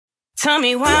Tell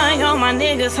me why all my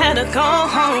niggas had to go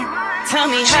home. Tell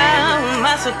me how am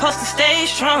I supposed to stay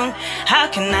strong? How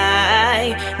can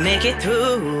I make it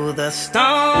through the storm?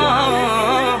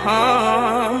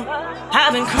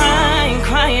 I've been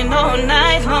crying all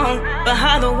night long.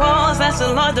 Behind the walls, that's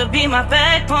the Lord to be my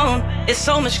backbone. It's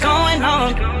so much going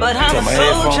on, but I'm a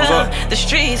soldier. The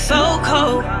streets so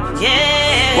cold,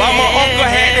 yeah. Why my uncle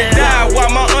had to die? Why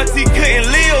my auntie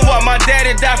couldn't live? Why my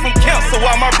daddy died from cancer?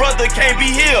 Why my brother can't be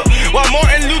here? Why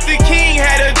Martin Luther King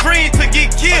had a dream to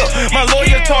get killed? My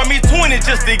lawyer taught me 20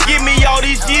 just to give me all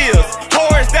these years.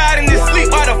 Horace died in his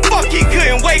sleep, why the fuck he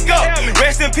couldn't wake up?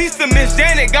 Rest in peace to Miss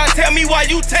Janet, God tell me why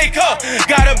you take her.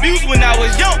 Got abused when I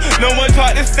was young, no one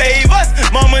tried to save us.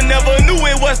 Mama never knew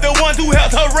it was the ones who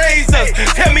helped her raise us.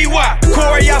 Tell me why.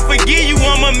 Corey, I forgive you,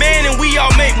 I'm a man and we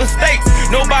all make mistakes.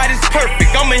 Nobody's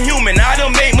perfect, I'm a human, I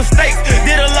done made mistakes.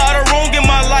 Did a lot of wrong in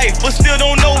my life, but still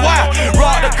don't know why.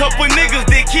 Robbed a couple niggas,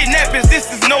 did kidnappings, this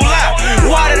is no lie.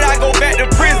 Why did I go back to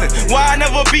prison? Why I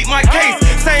never beat my case?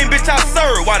 Same bitch I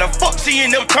served, why the fuck she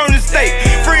end up turning state?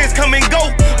 Friends come and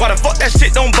go, why the fuck that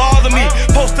shit don't bother me?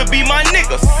 Supposed to be my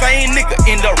nigga, same nigga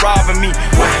end up robbing me.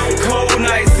 Why? Cold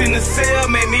nights in the cell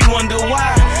make me wonder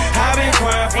why. I've been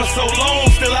crying for so long,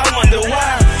 still I wonder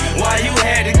why. Why you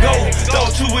had to go,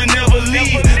 thought you would never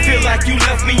leave. Feel like you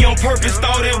left me on purpose,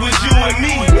 thought it was you and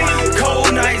me.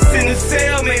 Cold nights in the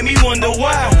cell make me wonder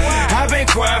why. I've been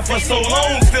crying for so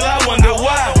long, still I wonder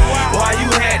why. Why you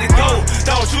had to go,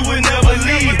 thought you would never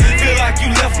leave. Feel like you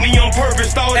left me on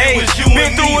purpose, thought it was you and me.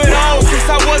 Been through it all since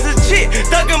I was a chick.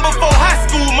 Thuggin' before high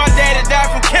school, my daddy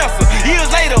died from cancer. Years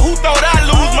later, who thought I'd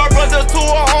lose my brother to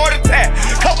a heart attack?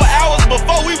 Couple hours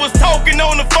before we was talking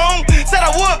on the phone, said I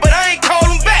would, but I ain't call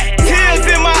him back. Tears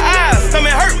in my eyes,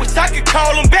 stomach hurt, wish I could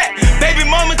call him back. Baby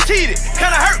mama cheated,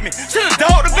 kinda hurt me, should've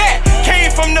dogged her back. Came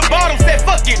from the bottom, said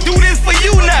fuck it, do this for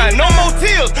you now. No more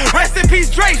tears, rest in peace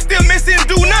Drake, still missing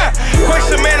do not.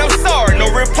 Question man, I'm sorry,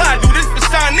 no reply, do this for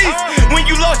Chinese. When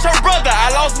you lost your brother, I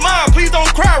lost mine, please don't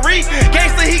cry, Reed.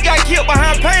 Gangsta, he got killed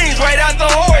behind pains right after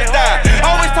Horace died.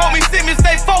 Always told me sit me,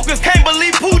 stay focused, can't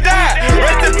believe Pooh died.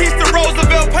 Rest in peace to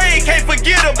Roosevelt Payne, can't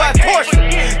forget about Portia.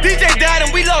 DJ died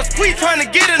and we lost Quee trying to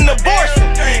get an abortion.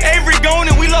 Avery gone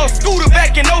and we lost Scooter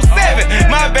back in 07.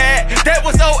 My bad, that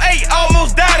was 08,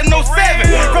 almost died in 07.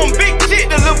 From big shit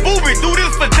to Lil Booby, do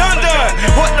this for Dun Dun.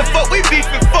 What the fuck we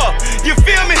beefing for? You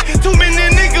feel me? Too many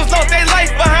niggas lost their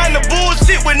life behind the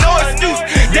bullshit with no excuse.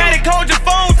 Daddy called your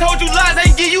phone, told you lies,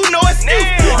 ain't give you no excuse.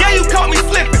 Yeah, you caught me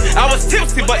slipping, I was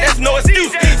tipsy, but that's no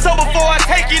excuse. So before I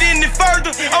take it any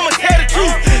further, I'ma tell the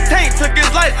truth. Tank took his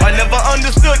life, I never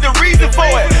understood the reason for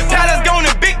it. Tyler's gone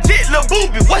and big shit, Lil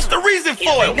Booby, what's the reason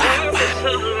for it?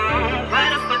 Why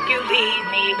the fuck you leave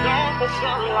me gone for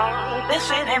so long? This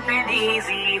shit ain't been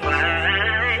easy,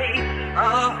 why?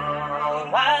 Oh,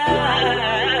 why?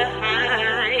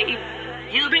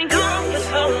 You've been gone for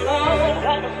so long.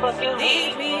 Why the fuck you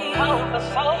leave me gone for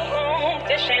so long?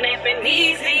 This shit ain't been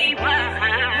easy,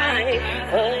 why?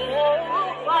 Oh,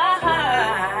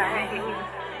 why?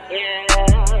 Yeah.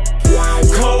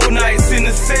 Cold nights in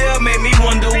the cell make me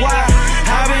wonder why.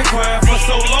 I've been crying for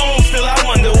so long, still I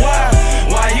wonder why.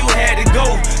 Why you had to go,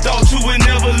 thought you would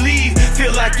never leave.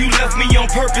 Feel like you left me on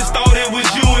purpose, thought it was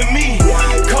you and me.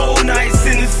 Cold nights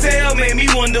in the cell make me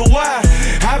wonder why.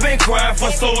 I've been crying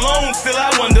for so long, still I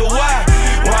wonder why.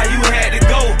 Why you had to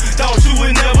go, thought you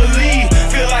would never leave.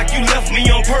 Feel like you left me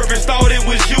on purpose, thought it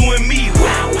was you and me.